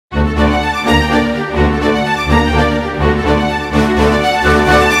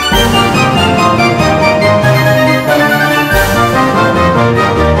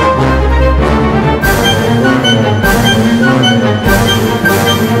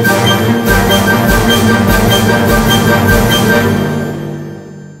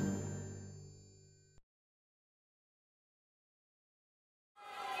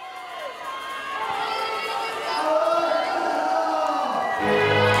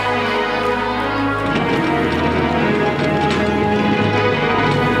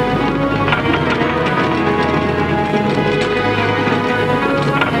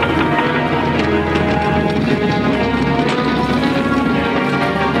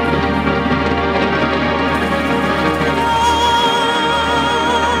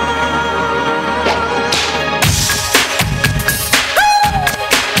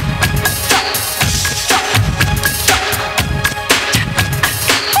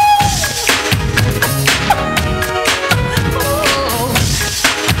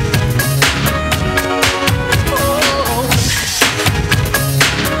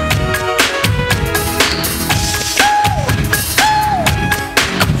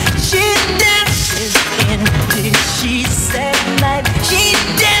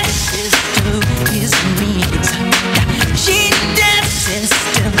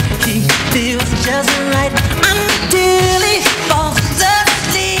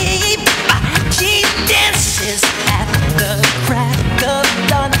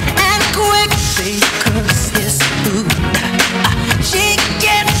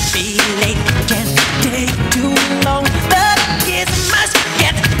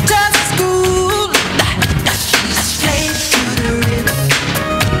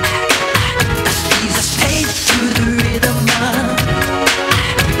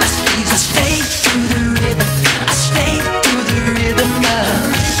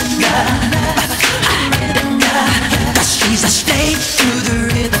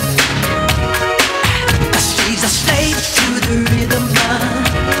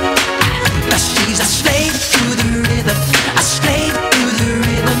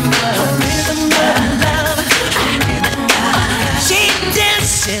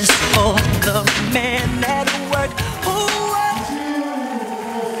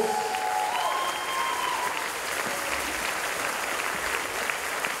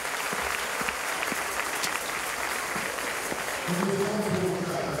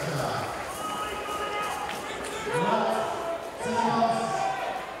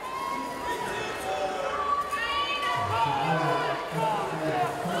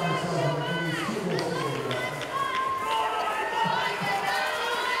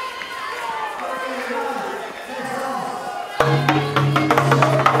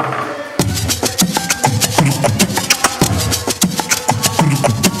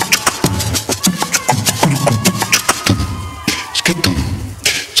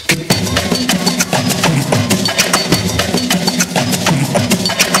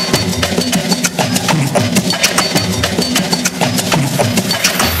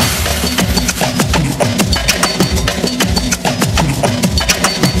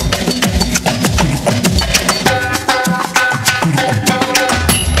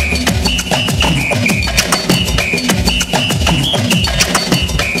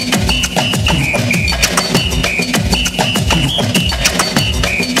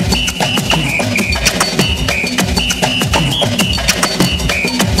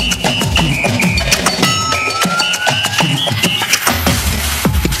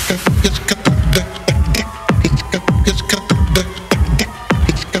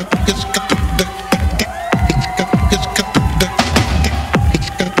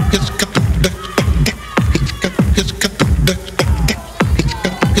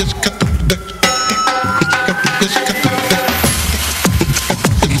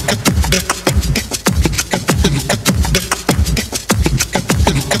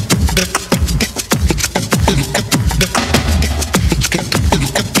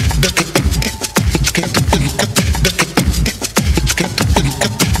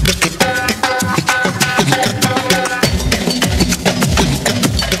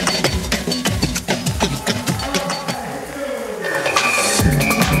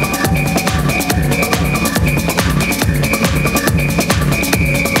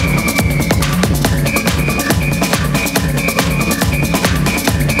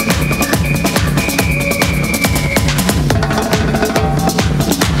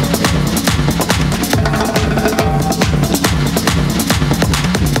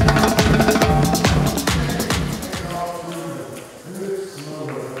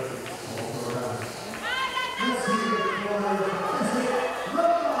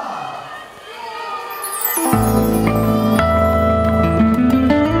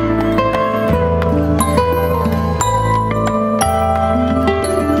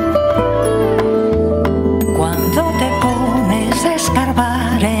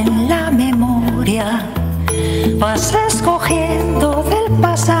Vas escogiendo del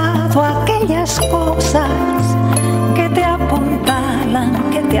pasado aquellas cosas que te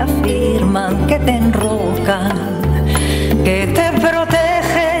apuntalan, que te afirman, que te enrocan, que te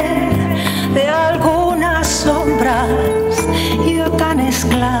protegen de algunas sombras. Yo tan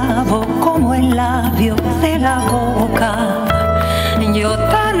esclavo como el labio de la boca, yo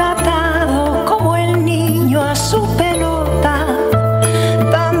tan atado como el niño a su pelota,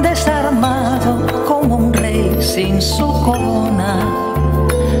 tan desarmado como un rey sin su corona,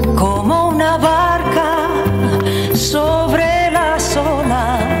 como una barca sobre las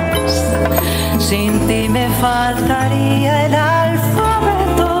olas. Sin ti me faltaría el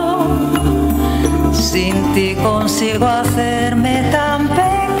alfabeto, sin ti consigo hacerme tan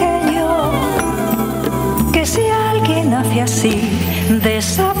pequeño, que si alguien hace así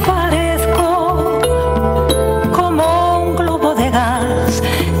desaparezco como un globo de gas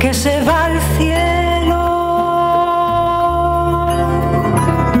que se va al cielo.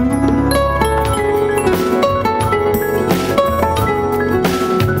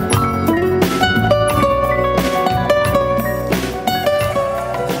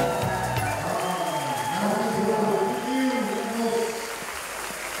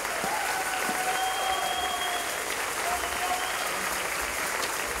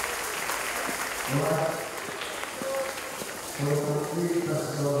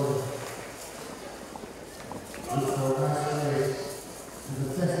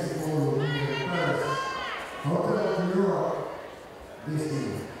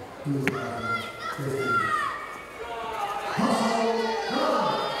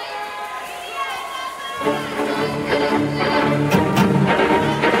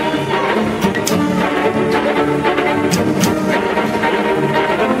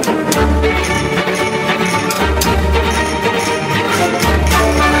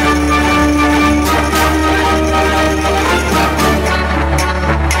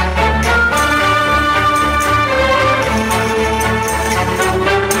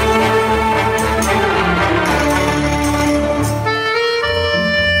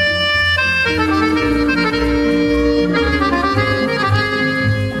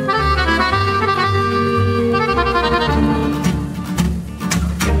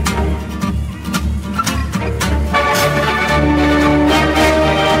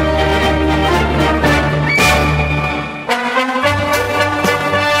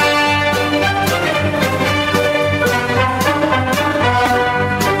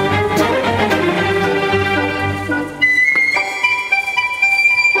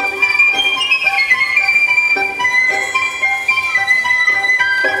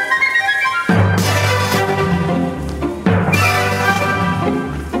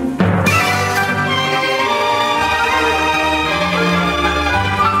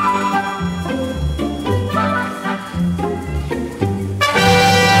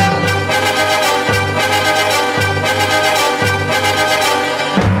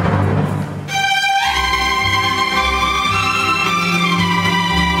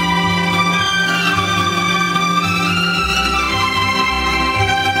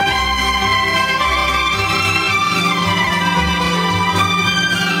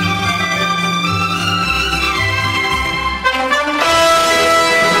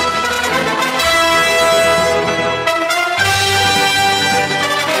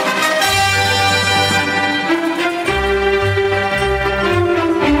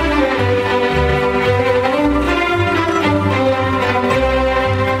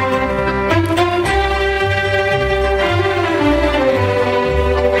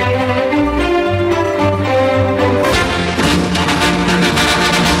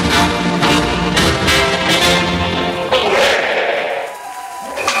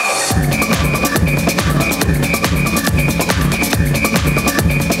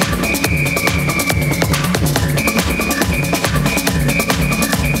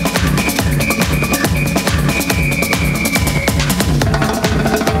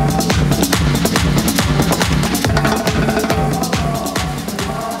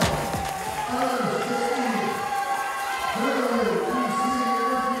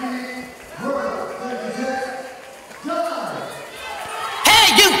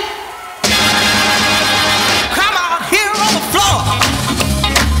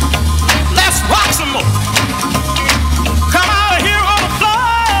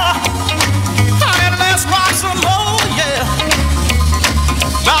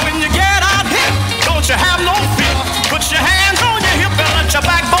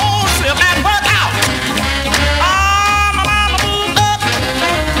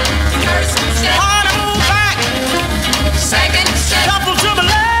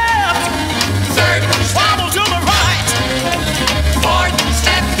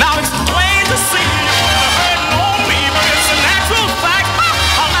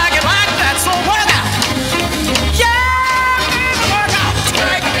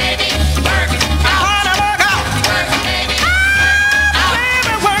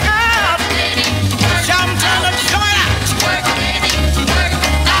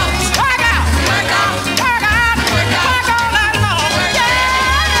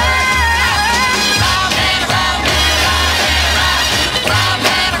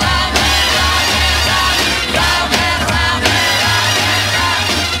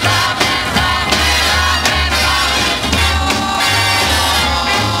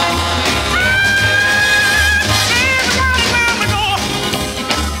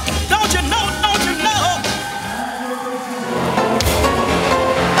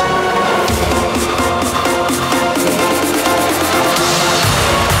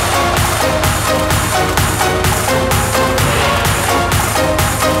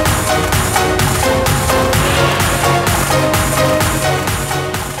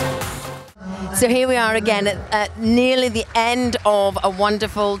 are again at nearly the end of a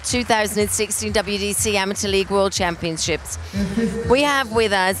wonderful 2016 WDC Amateur League World Championships. We have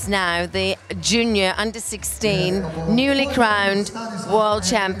with us now the junior under-16 newly crowned world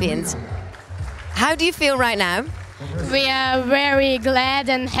champions. How do you feel right now? We are very glad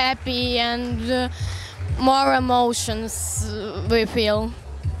and happy, and more emotions we feel.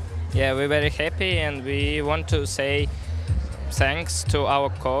 Yeah, we're very happy, and we want to say thanks to our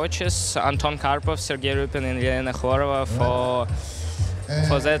coaches, Anton Karpov, Sergei Rupin and Elena Khorova,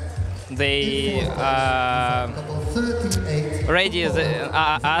 for that they ready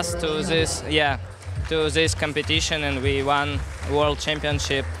us to this competition, and we won world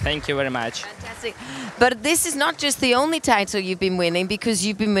championship. Thank you very much. Fantastic. But this is not just the only title you've been winning, because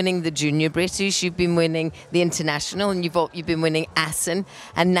you've been winning the Junior British, you've been winning the International, and you've been winning Assen,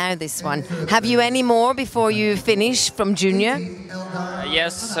 and now this one. Have you any more before you finish from Junior?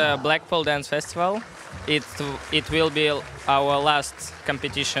 Yes, Blackpool Dance Festival. It will be our last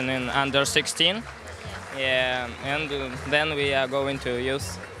competition in under 16. Yeah, and then we are going to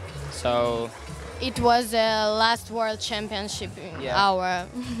youth. So it was the last world championship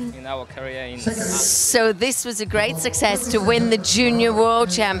in our career. So this was a great success to win the Junior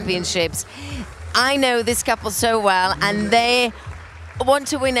World Championships. I know this couple so well, and they want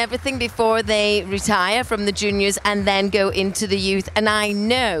to win everything before they retire from the juniors and then go into the youth. And I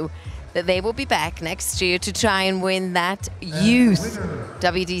know that they will be back next year to try and win that youth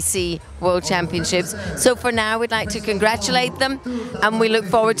WDC World Championships. So for now, we'd like to congratulate them, and we look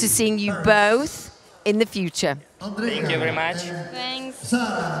forward to seeing you both in the future. Thank you very much. Thanks.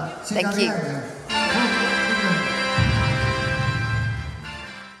 Thank you.